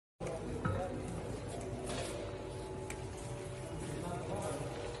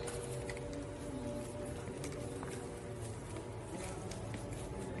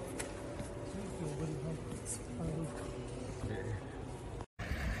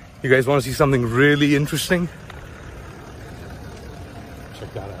You guys want to see something really interesting?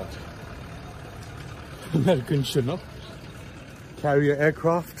 Check that out. American Chinook carrier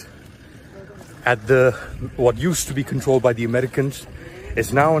aircraft at what used to be controlled by the Americans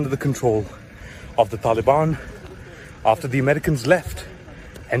is now under the control of the Taliban after the Americans left,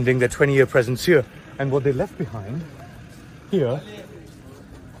 ending their 20-year presence here. And what they left behind here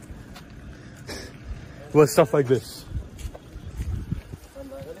was stuff like this.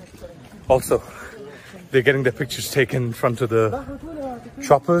 Also, they're getting their pictures taken in front of the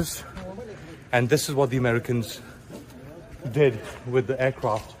choppers, and this is what the Americans did with the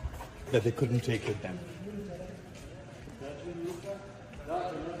aircraft that they couldn't take with them.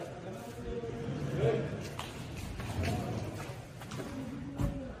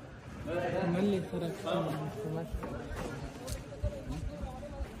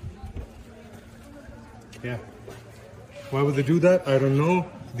 Yeah. Why would they do that? I don't know.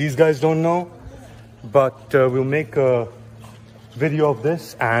 These guys don't know. But we'll make a video of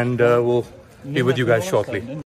this and we'll be with you guys shortly.